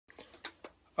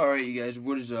Alright, you guys,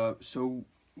 what is up? So,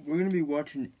 we're gonna be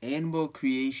watching Annabelle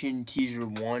Creation Teaser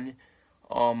 1.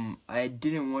 I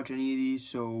didn't watch any of these,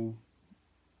 so,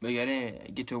 like, I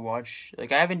didn't get to watch,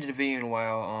 like, I haven't did a video in a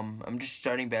while. I'm just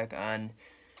starting back on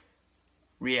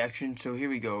reaction, so here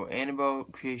we go. Annabelle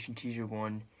Creation Teaser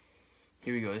 1.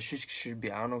 Here we go. This just should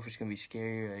be, I don't know if it's gonna be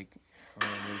scary, or, like, I don't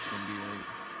know what it's gonna be like.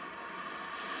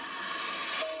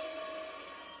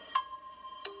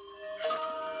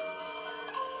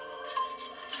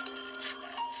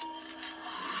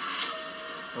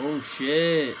 Oh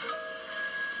shit.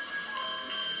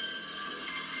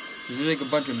 This is like a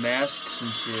bunch of masks and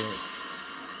shit.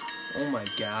 Oh my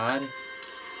god.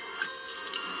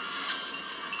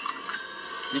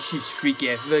 This shit's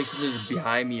freaky. I feel like something's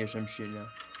behind me or some shit now.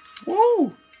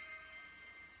 Whoa!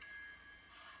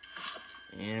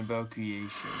 Annabelle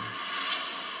Creation.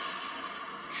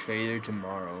 Trailer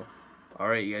tomorrow.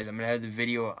 Alright, you guys, I'm gonna have the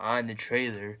video on the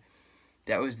trailer.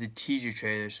 That was the teaser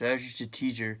trailer, so that was just a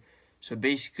teaser. So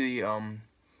basically,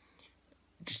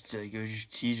 just like it was just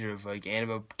a teaser of like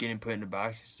Annabelle getting put in a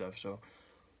box and stuff. So,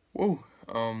 whoa.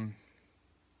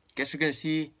 Guess we're gonna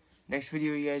see next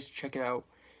video. You guys check it out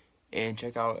and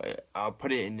check out. I'll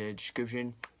put it in the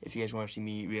description if you guys want to see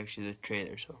me react to the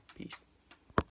trailer. So, peace.